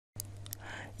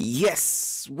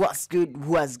Yes, what's good?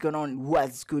 What's going on?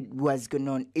 What's good? What's going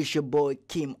on? It's your boy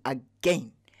Kim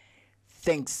again.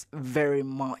 Thanks very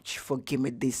much for giving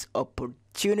me this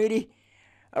opportunity.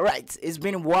 All right, it's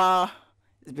been a while.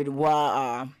 It's been a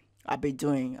while. I've been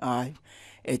doing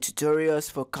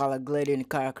tutorials for color grading,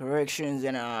 color corrections,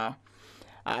 and I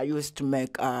used to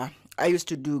make I used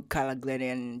to do color grading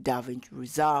in Davinci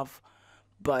Resolve,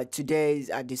 but today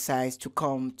I decided to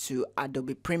come to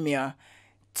Adobe Premiere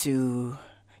to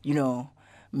you know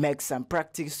make some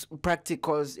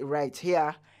practicals right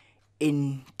here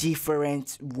in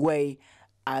different way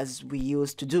as we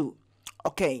used to do.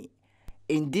 Okay,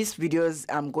 in these videos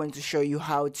I'm going to show you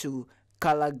how to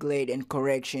color grade and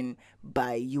correction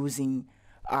by using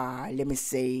let me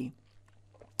say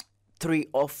 3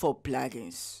 or 4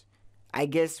 plugins. I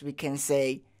guess we can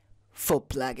say 4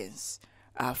 plugins.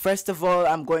 First of all,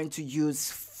 I'm going to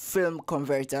use film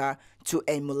converter to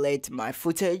emulate my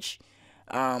footage,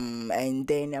 and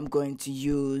then I'm going to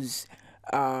use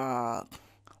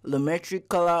lumetric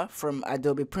color from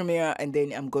Adobe Premiere, and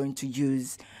then I'm going to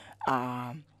use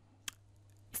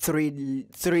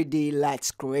 3D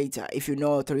lights creator. If you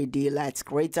know 3D lights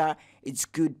creator, it's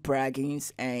good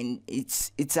plugins, and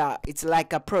it's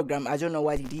like a program. I don't know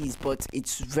what it is, but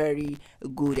it's very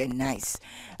good and nice.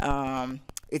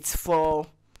 It's for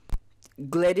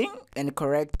grading and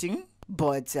correcting,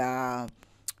 but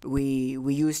we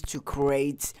used to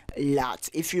create LUT.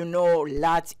 If you know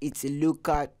LUT, it's a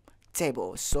lookup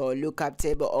table. So lookup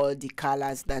table, all the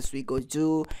colors that we go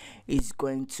do is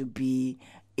going to be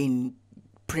in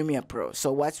Premiere Pro.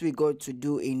 So what we go to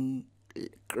do in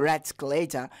Rat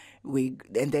Creator, we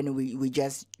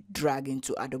just drag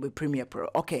into Adobe Premiere Pro.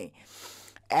 Okay,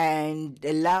 and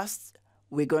the last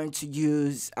we're going to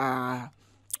use a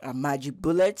magic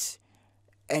bullet,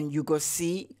 and you go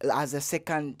see as a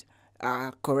second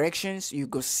corrections, you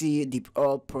go see the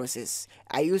whole process.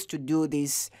 I used to do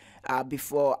this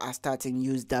before I started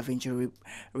use Davinci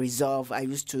Resolve. I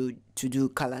used to do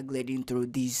color grading through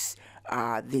these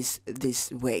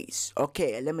ways.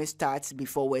 Okay, let me start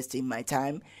before wasting my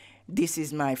time. This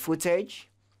is my footage.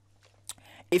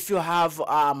 If you have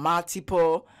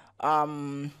multiple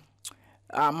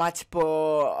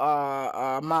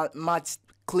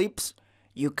clips,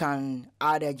 you can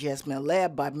add adjustment layer,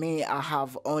 but me, I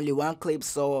have only one clip,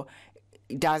 so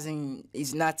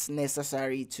it's not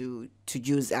necessary to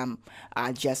use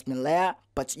adjustment layer.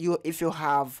 But if you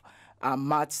have a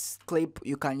matte clip,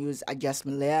 you can use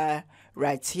adjustment layer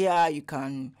right here. You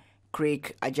can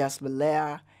click adjustment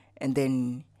layer and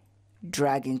then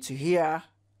drag into here.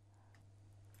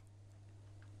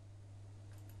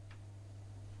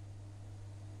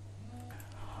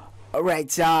 All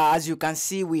right, as you can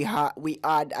see, we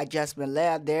add adjustment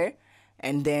layer there,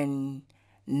 and then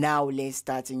now let's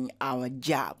starting our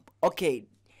job. Okay,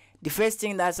 the first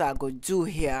thing that I go do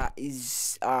here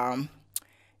is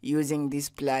using this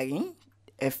plugin,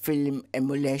 a film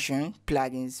emulation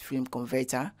plugins film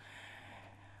converter.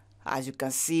 As you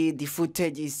can see, the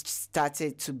footage is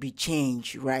started to be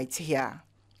changed right here.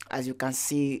 As you can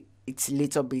see, it's a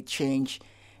little bit changed.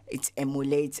 It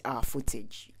emulates our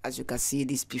footage. As you can see,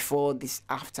 this before, this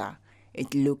after,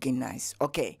 it looking nice.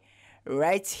 Okay,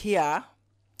 right here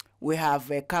we have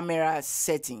camera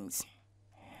settings.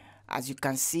 As you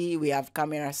can see, we have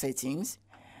camera settings.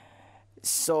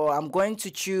 So I'm going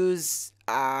to choose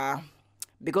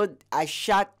because I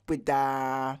shot with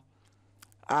the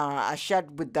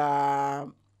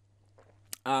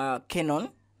Canon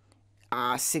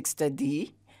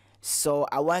 60D. So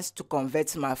I want to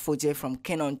convert my footage from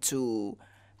Canon to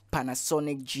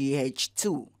Panasonic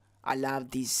GH2. I love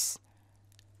this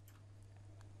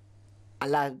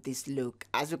look.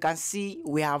 As you can see,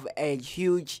 we have a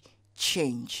huge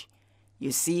change.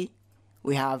 You see,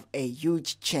 we have a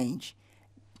huge change.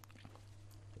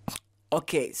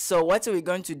 Okay, so what are we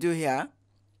going to do here?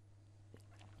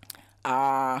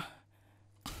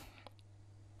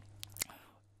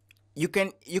 You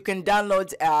can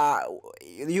download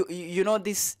you know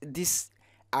this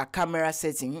camera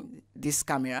setting, this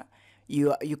camera,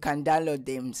 you can download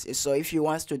them. So if you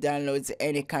want to download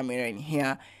any camera in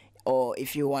here, or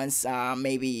if you want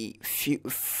maybe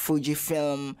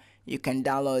Fujifilm, you can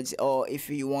download, or if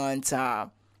you want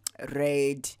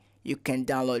Red, you can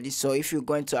download it. So if you're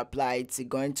going to apply, it's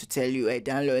going to tell you a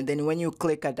download, and then when you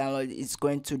click a download, it's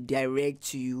going to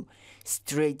direct you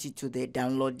straight to the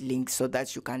download link so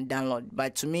that you can download.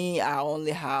 But to me, I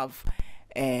only have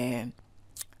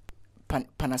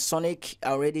Panasonic.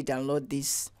 I already download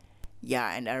this.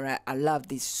 Yeah, and I love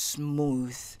this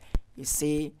smooth. You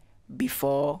see,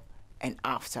 before and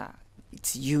after,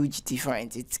 it's huge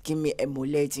difference. It's give me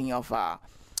emulating of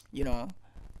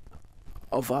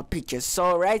of our pictures.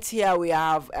 So right here we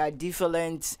have a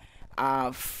different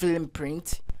film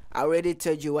print. I already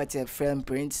told you what a film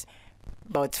print,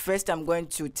 but first I'm going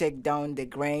to take down the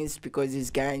grains because it's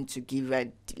going to give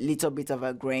a little bit of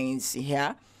a grains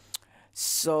here.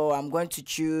 So I'm going to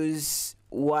choose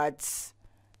what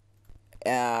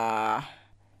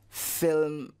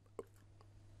film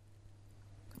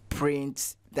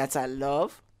print that I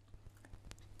love.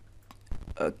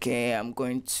 Okay, I'm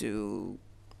going to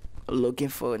looking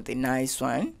for the nice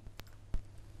one.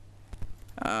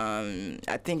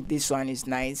 I think this one is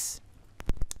nice.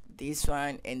 This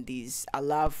one and this. I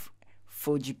love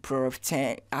Fuji Pro of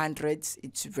 1000.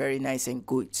 It's very nice and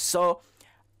good. So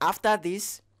after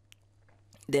this,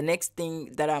 the next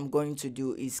thing that I'm going to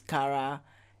do is color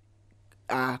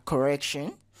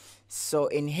correction. So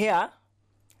in here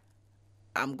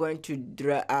I'm going to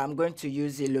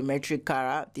use Illumetri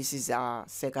color. This is our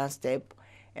second step,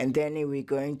 and then we're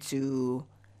going to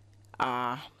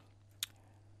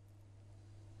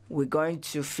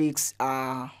fix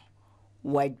our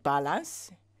white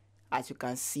balance, as you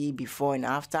can see before and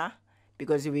after,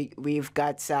 because we've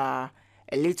got a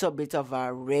little bit of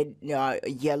red,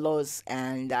 yellows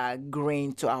and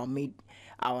green to our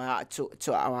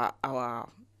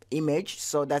image.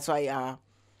 So that's why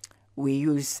we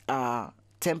use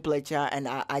temperature, and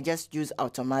I just use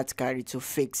automatically to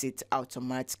fix it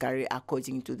automatically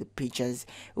according to the pictures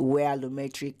where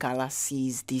Lumetri color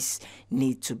sees this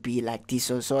need to be like this.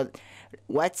 So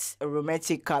what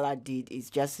Lumetri color did is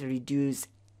just reduce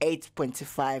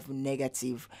 8.5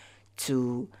 negative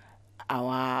to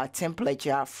our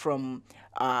temperature from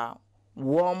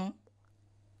warm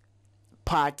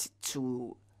part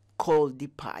to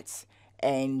cold parts,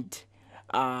 and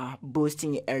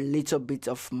boosting a little bit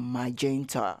of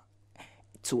magenta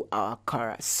to our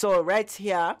color. So right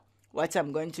here what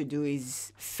I'm going to do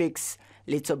is fix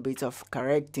little bit of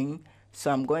correcting.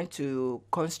 So I'm going to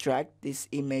construct this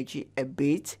image a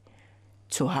bit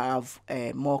to have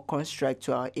a more construct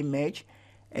to our image,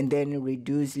 and then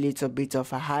reduce little bit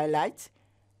of a highlight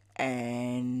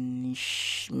and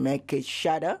make it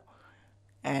shadow,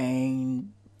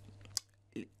 and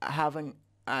having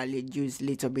use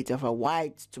little bit of a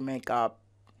white to make our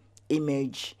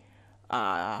image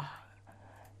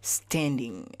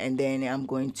standing. And then I'm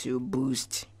going to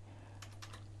boost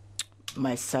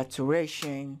my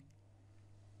saturation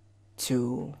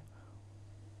to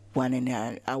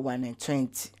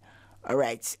 120. All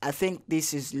right, I think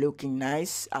this is looking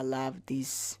nice. I love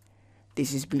this.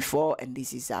 This is before and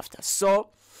this is after.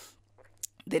 So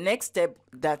the next step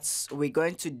that we're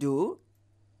going to do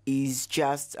is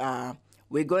just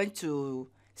we're going to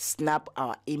snap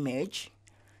our image,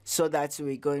 so that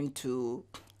we're going to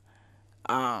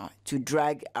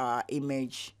drag our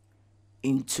image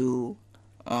into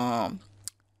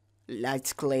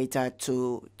light color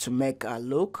to make a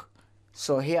look.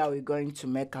 So here we're going to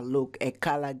make a look a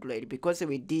color grade, because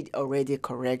we did already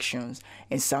corrections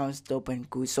and sounds dope and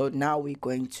good. So now we're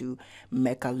going to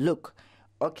make a look.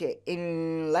 Okay,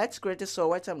 in light creator, so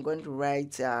what I'm going to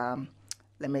write,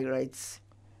 let me write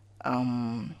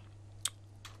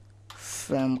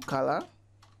film color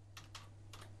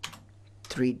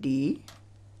 3D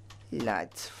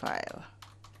light file.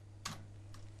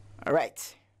 All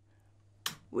right,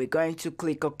 we're going to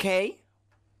click OK,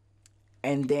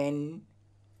 and then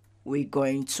we're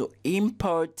going to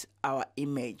import our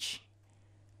image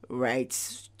right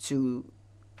to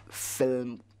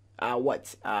film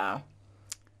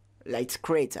light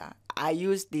creator. I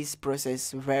used this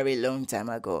process very long time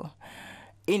ago.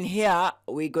 In here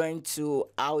we're going to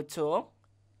auto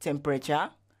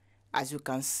temperature. As you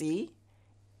can see,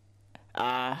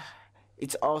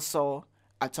 it's also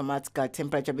automatical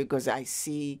temperature, because I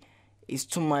see it's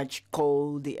too much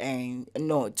cold and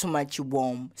too much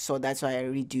warm, so that's why I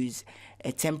reduce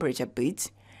a temperature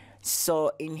bit.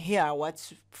 So in here,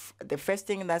 the first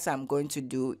thing that I'm going to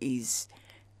do is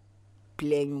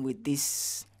playing with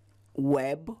this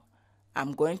web.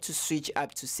 I'm going to switch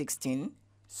up to 16.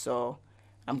 So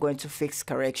I'm going to fix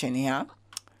correction here.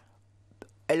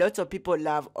 A lot of people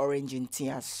love orange and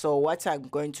teal, so what I'm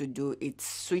going to do is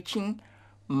switching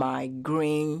my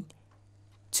green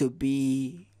to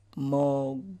be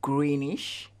more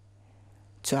greenish,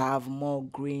 to have more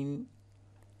green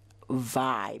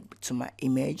vibe to my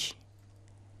image.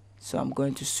 So I'm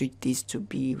going to switch this to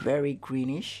be very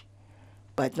greenish,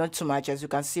 but not too much. As you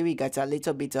can see, we got a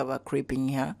little bit of a creeping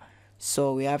here,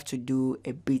 so we have to do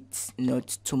a bit,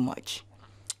 not too much.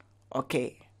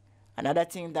 Okay, another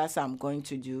thing that I'm going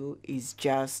to do is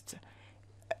just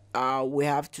we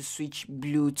have to switch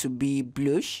blue to be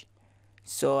bluish.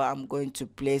 So I'm going to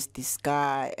place the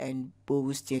sky and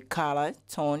boost the color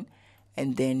tone,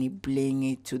 and then bring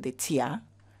it to the tier.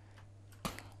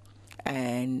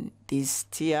 And this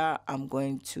tier, I'm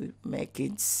going to make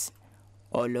it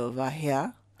all over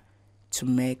here to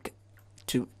make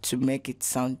it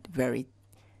sound very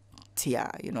tier,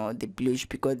 you know, the bluish,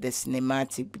 because the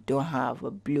cinematic, we don't have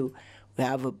a blue, we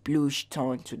have a bluish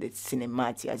tone to the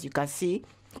cinematic. As you can see,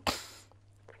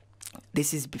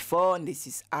 this is before and this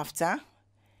is after.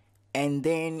 And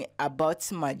then about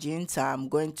magenta, I'm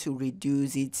going to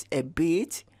reduce it a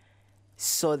bit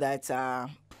so that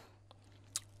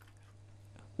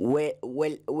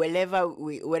wherever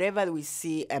we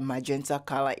see a magenta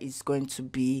color is going to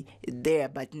be there,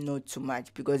 but not too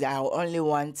much, because I only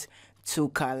want two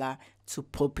color to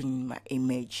pop in my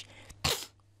image,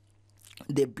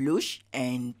 the bluish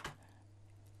and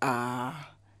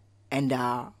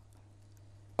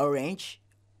orange,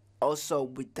 also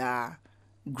with the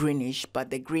greenish, but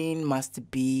the green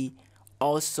must be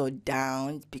also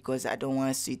down because I don't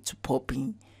want it to pop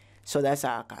in, so that's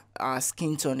our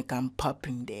skin tone can pop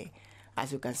in there.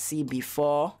 As you can see,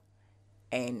 before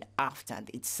and after,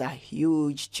 it's a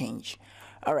huge change.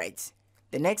 All right,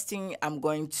 the next thing, I'm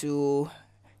going to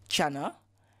channel,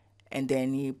 and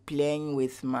then playing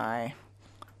with my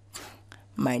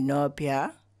knob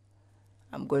here.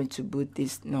 I'm going to put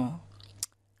this,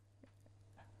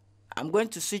 I'm going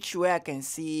to switch where I can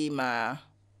see my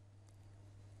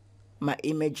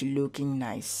image looking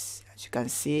nice. As you can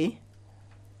see,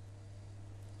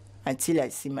 until I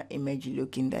see my image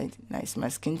looking that nice, my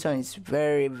skin tone is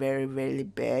very, very, very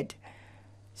bad.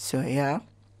 So yeah,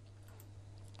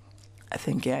 I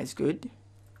think yeah, it's good.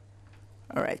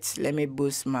 All right, let me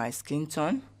boost my skin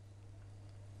tone.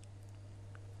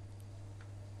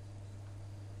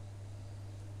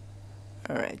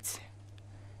 All right,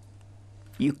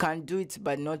 you can do it,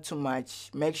 but not too much.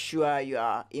 Make sure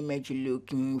your image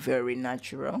looking very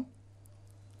natural.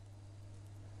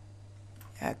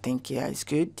 I think yeah, it's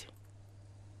good.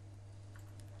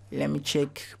 Let me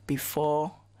check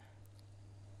before,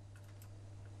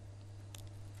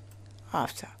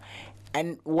 after.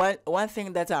 And one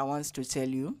thing that I want to tell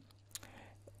you,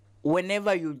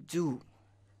 whenever you do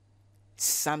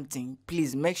something,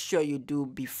 please make sure you do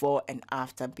before and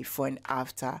after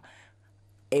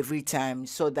every time,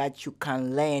 so that you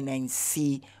can learn and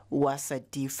see what's a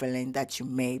difference that you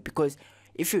made. Because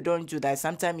if you don't do that,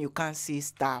 sometimes you can't see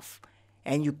stuff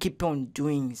and you keep on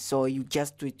doing, so you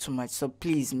just do it too much. So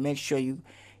please make sure you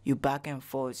back and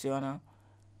forth, you know.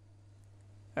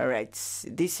 All right,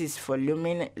 this is for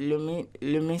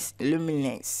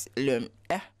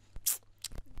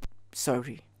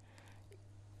sorry,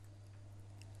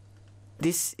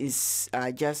 this is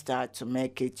just to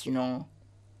make it, you know,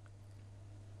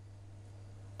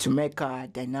 to make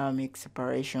dynamic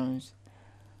separations.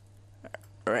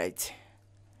 All right,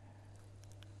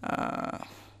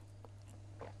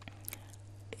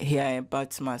 here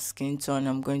about my skin tone,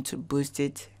 I'm going to boost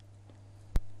it.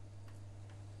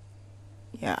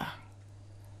 Yeah,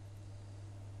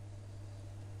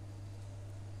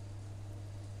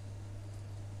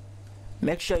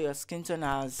 make sure your skin tone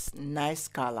has nice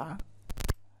color.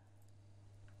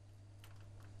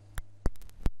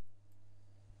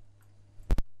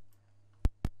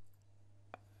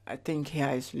 I think here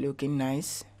is looking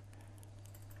nice.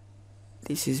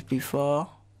 This is before,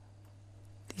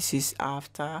 this is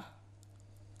after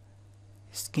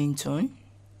skin tone.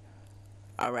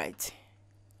 All right,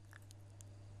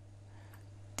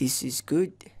 this is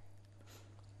good.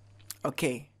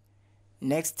 Okay,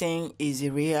 next thing is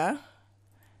rear.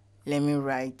 Let me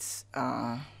write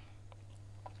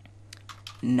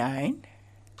 9.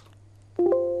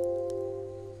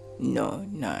 No,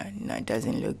 it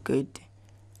doesn't look good.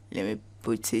 Let me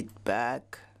put it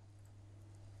back.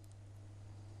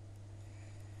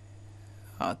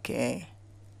 Okay,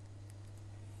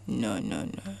 no.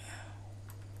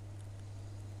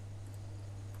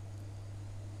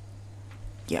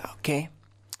 Yeah, okay,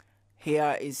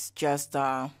 here is just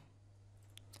I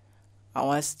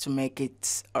want to make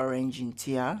it orange in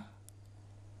here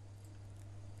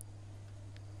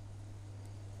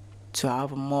to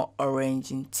have more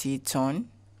orange in tone.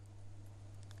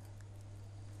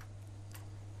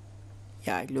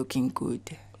 Yeah, looking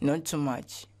good, not too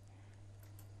much,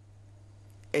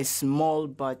 a small,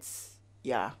 but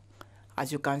yeah,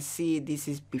 as you can see, this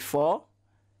is before,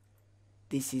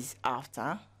 this is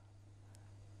after,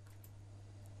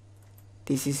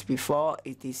 this is before,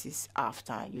 this is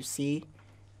after. You see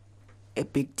a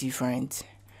big difference.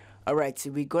 All right, so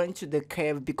we're going to the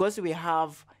curve, because we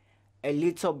have a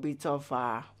little bit of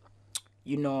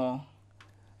you know,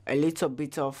 a little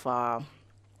bit of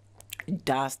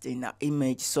dust in our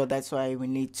image, so that's why we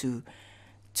need to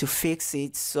fix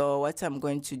it. So what I'm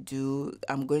going to do,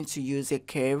 I'm going to use a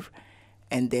curve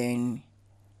and then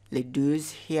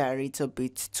reduce here a little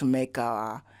bit to make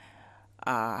our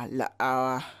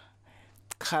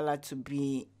color to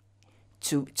be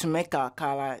to make our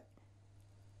color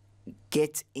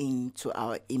get into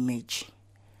our image.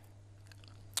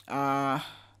 I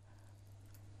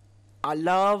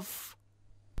love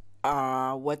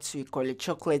what we call a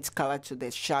chocolate color to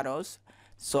the shadows,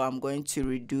 so I'm going to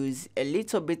reduce a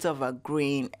little bit of a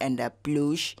green and a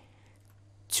bluish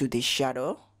to the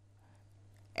shadow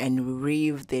and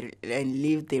leave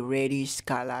the reddish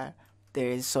color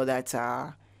there, so that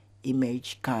our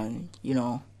image can, you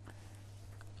know,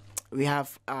 we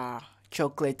have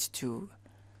chocolate too,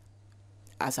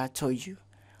 as I told you.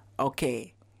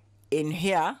 Okay, in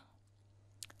here,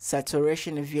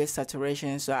 saturation, via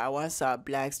saturation, so I want our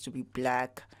blacks to be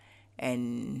black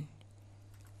and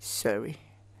sorry,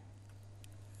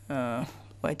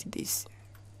 what did this?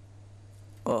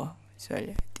 Oh,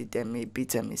 sorry, I did a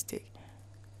bit of mistake.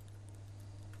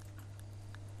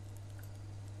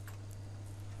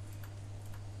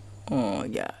 Oh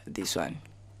yeah, this one.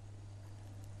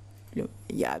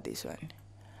 Yeah, this one.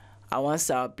 I want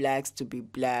our blacks to be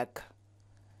black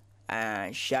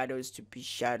and shadows to be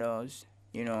shadows,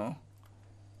 you know,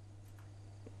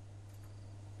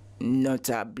 not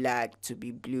black to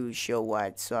be bluish or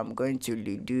white. So I'm going to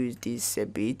reduce this a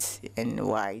bit and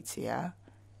white here.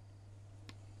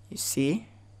 You see,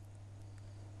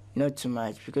 not too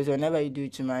much, because whenever you do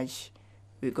too much,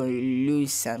 we're going to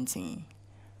lose something.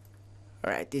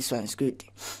 All right, this one's good.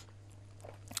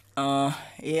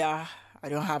 Yeah, I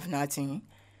don't have nothing.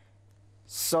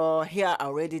 So here I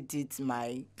already did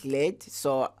my glade,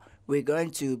 so we're going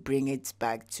to bring it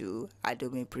back to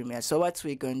Adobe Premiere. So what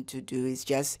we're going to do is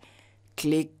just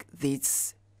click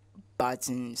this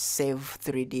button, save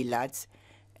 3D LUT,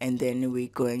 and then we're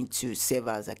going to save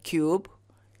as a cube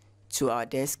to our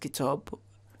desktop.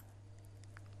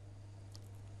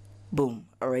 Boom,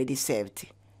 already saved.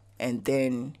 And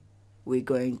then we're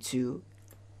going to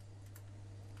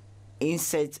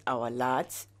insert our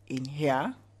LUT in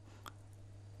here.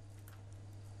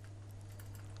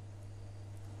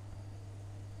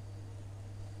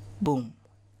 Boom,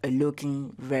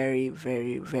 looking very,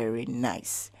 very, very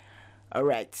nice. All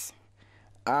right,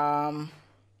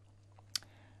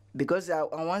 because I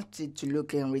want it to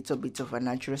look a little bit of a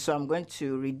natural, so I'm going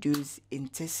to reduce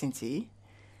intensity.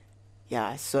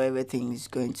 Yeah, so everything is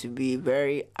going to be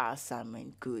very awesome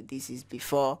and good. This is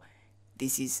before,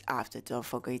 this is after. Don't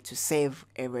forget to save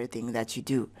everything that you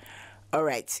do. All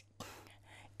right,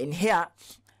 in here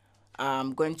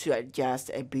I'm going to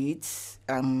adjust a bit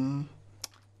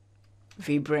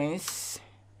vibrance.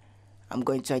 I'm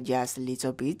going to adjust a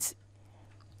little bit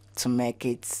to make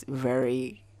it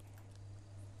very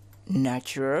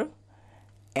natural,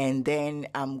 and then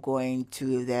I'm going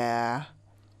to the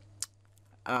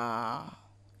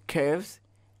curves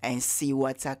and see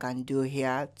what I can do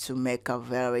here to make a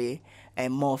very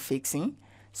more fixing.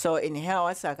 So in here,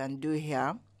 what I can do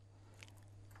here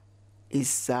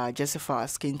is just for our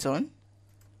skin tone,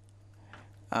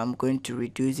 I'm going to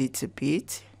reduce it a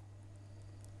bit.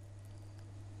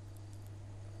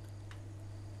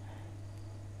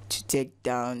 To take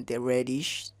down the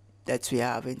reddish that we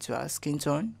have into our skin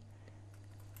tone.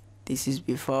 This is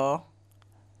before,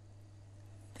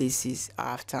 this is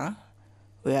after.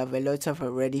 We have a lot of a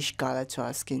reddish color to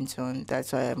our skin tone.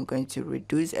 That's why I'm going to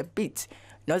reduce a bit,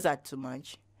 not that too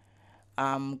much.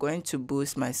 I'm going to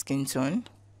boost my skin tone.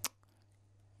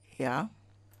 Yeah,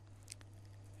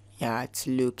 it's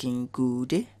looking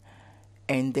good.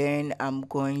 And then I'm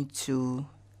going to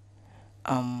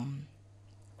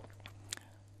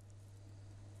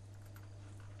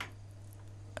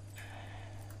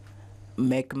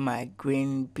make my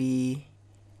green be,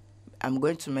 I'm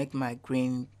going to make my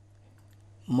green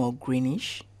more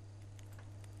greenish.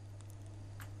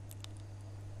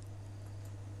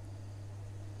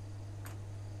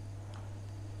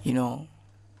 You know,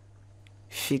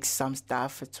 fix some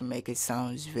stuff to make it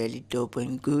sounds really dope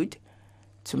and good.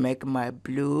 To make my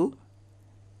blue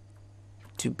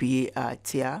to be a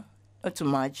tear, not too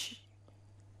much,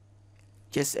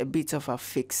 just a bit of a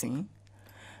fixing.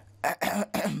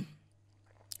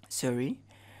 Sorry.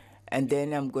 And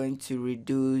then I'm going to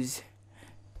reduce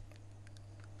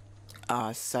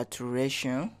our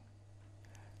saturation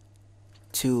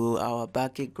to our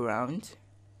background,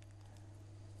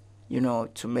 you know,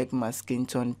 to make my skin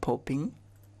tone popping.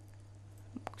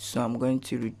 So I'm going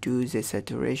to reduce the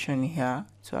saturation here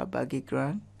to our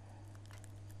background.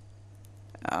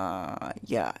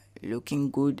 Yeah, looking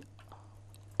good.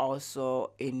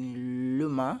 Also in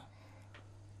Luma,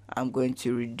 I'm going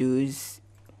to reduce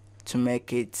to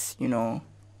make it, you know,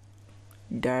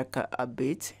 darker a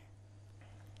bit,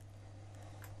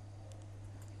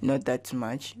 not that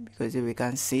much, because if we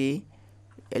can see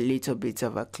a little bit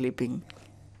of a clipping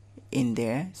in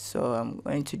there, so I'm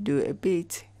going to do a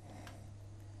bit.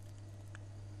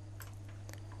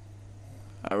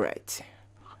 All right,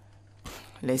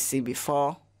 let's see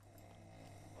before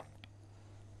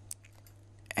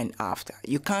and after.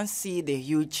 You can't see the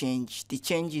huge change. The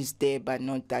change is there, but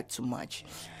not that too much.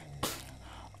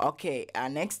 Okay, our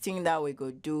next thing that we go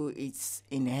do is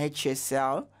in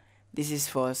HSL. This is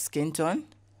for skin tone.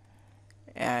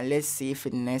 Let's see if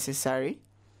it's necessary.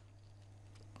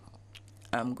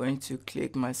 I'm going to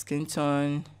click my skin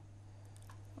tone,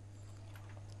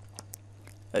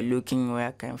 looking where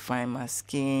I can find my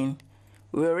skin.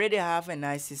 We already have a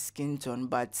nice skin tone,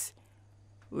 but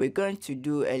we're going to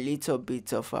do a little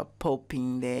bit of a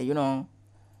popping there, you know.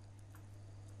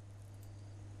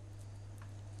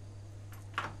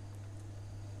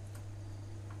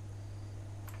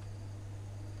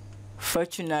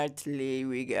 Fortunately,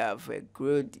 we have a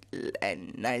good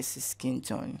and nice skin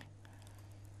tone.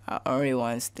 I only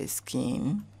want the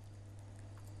skin,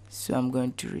 so I'm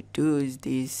going to reduce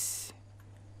this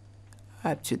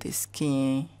up to the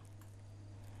skin.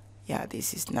 Yeah,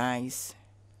 this is nice.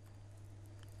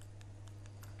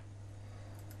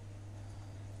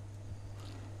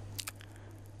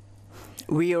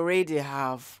 We already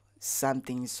have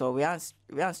something, so we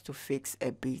have to fix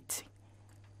a bit,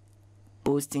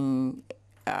 boosting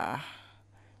a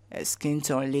skin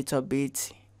tone a little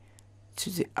bit to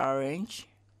the orange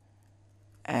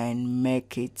and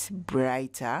make it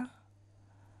brighter.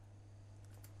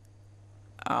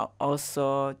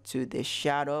 Also to the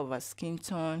shadow of a skin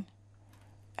tone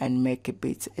and make a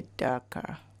bit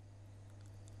darker.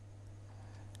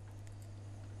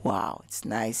 Wow, it's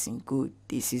nice and good.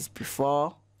 This is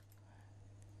before,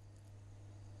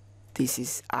 this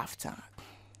is after.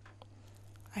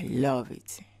 I love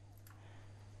it.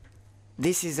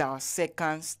 This is our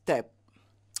second step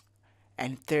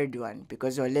and third one,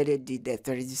 because we already did the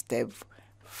third step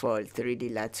for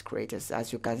 3D Light Creators.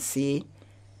 As you can see,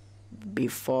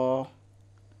 before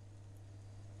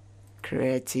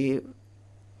creative,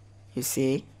 you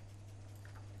see,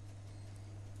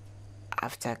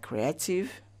 after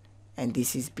creative, and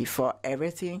this is before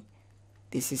everything,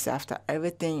 this is after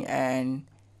everything, and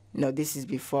no, this is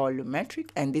before Lumetric,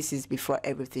 and this is before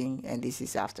everything, and this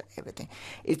is after everything.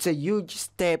 It's a huge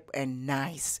step and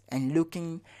nice and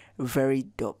looking very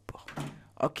dope.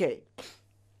 Okay,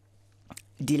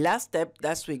 the last step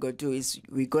that we're going to do is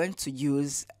we're going to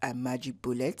use a magic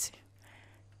bullet,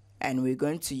 and we're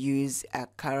going to use a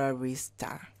color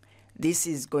star. This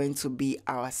is going to be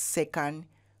our second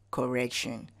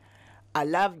correction. I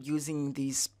love using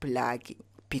this plug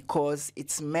because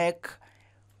it's make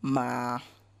my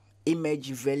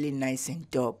image very nice and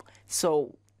dope.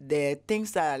 So the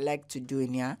things that I like to do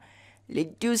in here,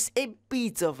 reduce a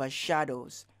bit of a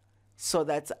shadows so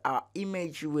that our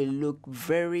image will look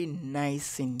very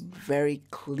nice and very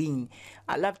clean.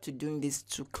 I love to doing this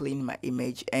to clean my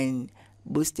image and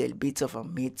boost a bit of a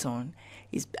mid-tone.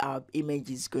 Our image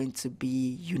is going to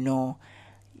be, you know,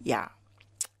 yeah,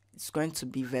 it's going to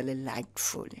be very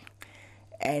lightful.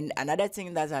 And another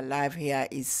thing that I love here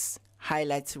is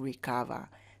highlight recover.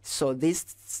 So this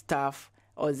stuff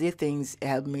or these things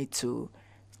help me to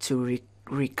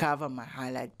recover my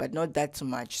highlight, but not that too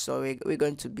much. So we're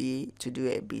going to do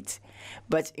a bit.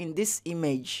 But in this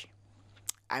image,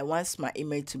 I want my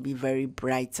image to be very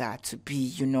brighter, to be,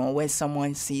 you know, when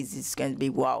someone sees it's going to be,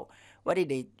 wow, what did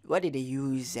they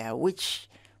use? Which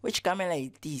camera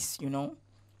is this? You know,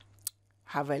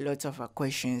 have a lot of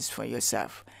questions for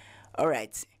yourself. All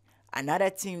right, another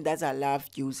thing that I love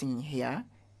using here,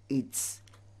 it's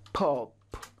pop.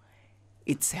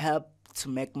 It's helped to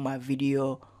make my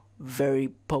video very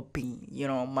popping. You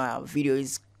know, my video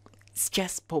it's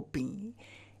just popping.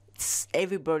 It's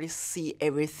everybody see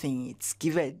everything. It's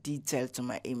give a detail to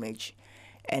my image.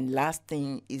 And last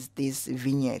thing is this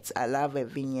vignette. I love a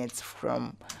vignette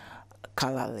from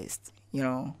Colorlist. You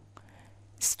know,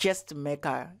 it's just to make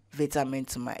a vitamin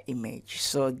to my image.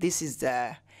 So this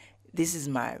is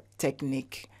my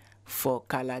technique for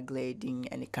color grading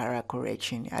and color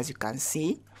correction. As you can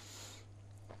see,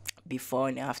 before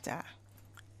and after,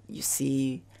 you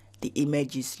see the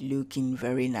image is looking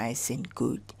very nice and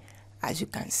good. As you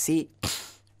can see,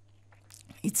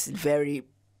 it's very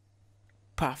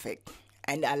perfect.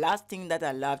 And the last thing that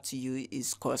I love to use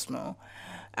is Cosmo.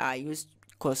 I use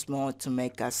cost more to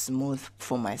make a smooth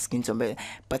for my skin tone,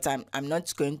 but I'm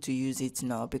not going to use it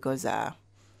now because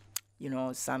you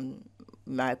know, some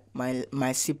my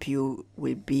CPU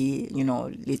will be, you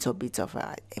know, little bit of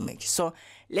a image. So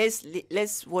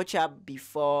let's watch up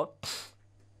before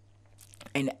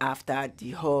and after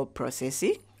the whole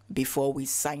processing before we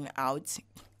sign out,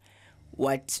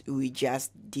 what we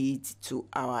just did to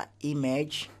our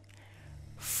image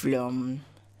from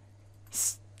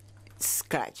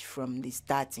scratch, from the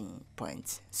starting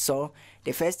point. So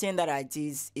the first thing that I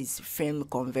did is film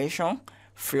conversion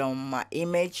from my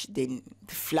image, then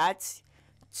flat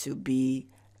to be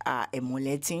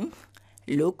emulating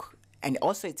look, and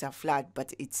also it's a flat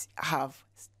but it's have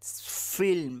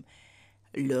film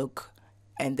look.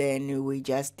 And then we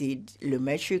just did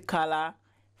lumetri color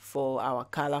for our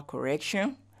color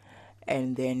correction,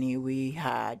 and then we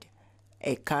had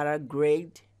a color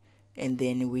grade, and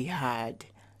then we had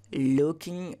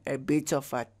looking a bit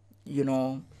of a, you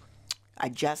know,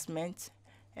 adjustment,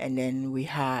 and then we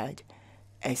had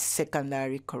a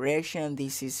secondary correction.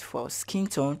 This is for skin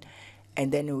tone,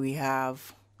 and then we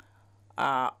have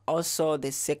also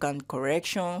the second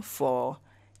correction for,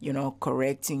 you know,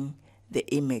 correcting the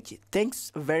image.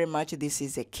 Thanks very much. This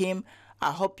is Akim.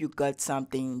 I hope you got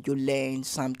something, you learned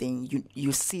something,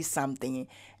 you see something,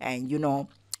 and you know,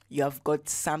 you have got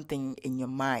something in your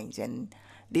mind. And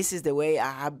this is the way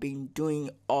I have been doing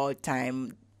all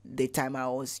time, the time I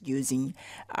was using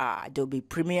Adobe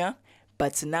Premiere,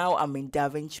 but now I'm in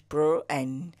Davinci Pro,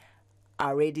 and I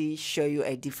already show you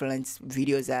a different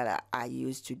videos that I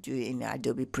used to do in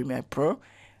Adobe Premiere Pro.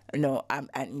 No, I'm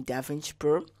in Davinci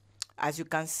Pro. As you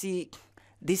can see,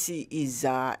 this is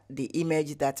the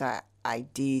image that I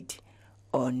did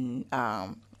on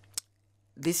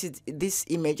this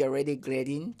image already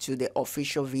grading to the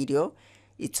official video.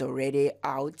 It's already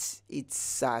out.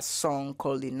 It's a song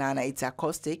called Nana. It's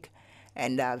acoustic,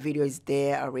 and video is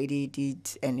there. I already did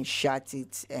and shot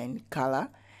it in color,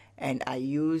 and I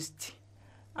used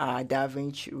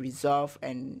Davinci Resolve,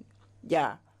 and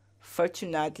yeah,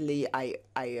 fortunately I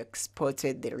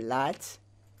exported the LUT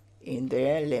in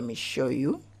there. Let me show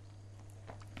you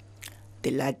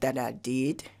the LUT that I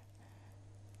did.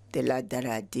 The LUT that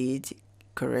I did,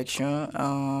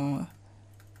 correction,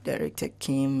 Director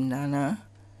Kim Nana.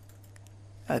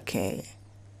 Okay,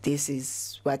 this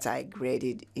is what I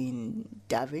graded in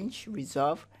Davinci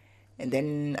Resolve, and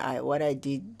then what I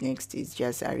did next is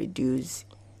just I reduce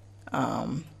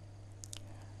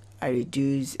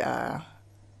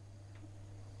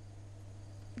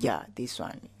yeah, this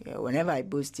one. Yeah, whenever I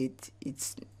boost it,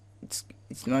 it's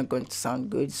not going to sound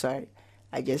good, so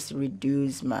I just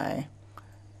reduce my,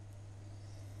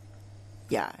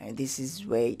 yeah, and this is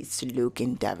where it's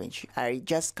looking Davinci. I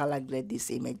just color grade this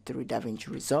image through Davinci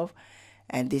Resolve,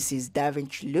 and this is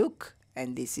Davinci look,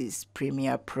 and this is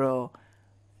Premiere Pro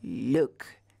look.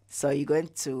 So you're going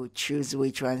to choose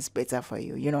which one's better for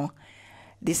you. You know,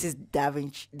 this is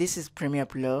Davinci, this is Premiere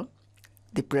Pro,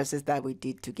 the process that we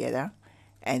did together,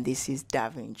 and this is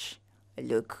Davinci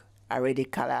look, already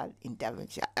colored in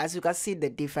Davinci. As you can see the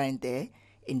difference there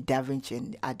in Davinci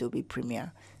and Adobe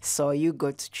Premiere. So you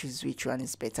got to choose which one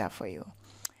is better for you.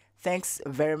 Thanks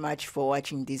very much for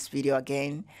watching this video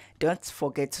again. Don't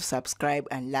forget to subscribe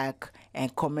and like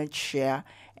and comment, share,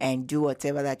 and do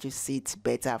whatever that you see it's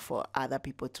better for other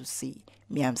people to see.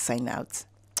 Me, I'm signing out.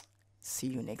 See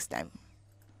you next time.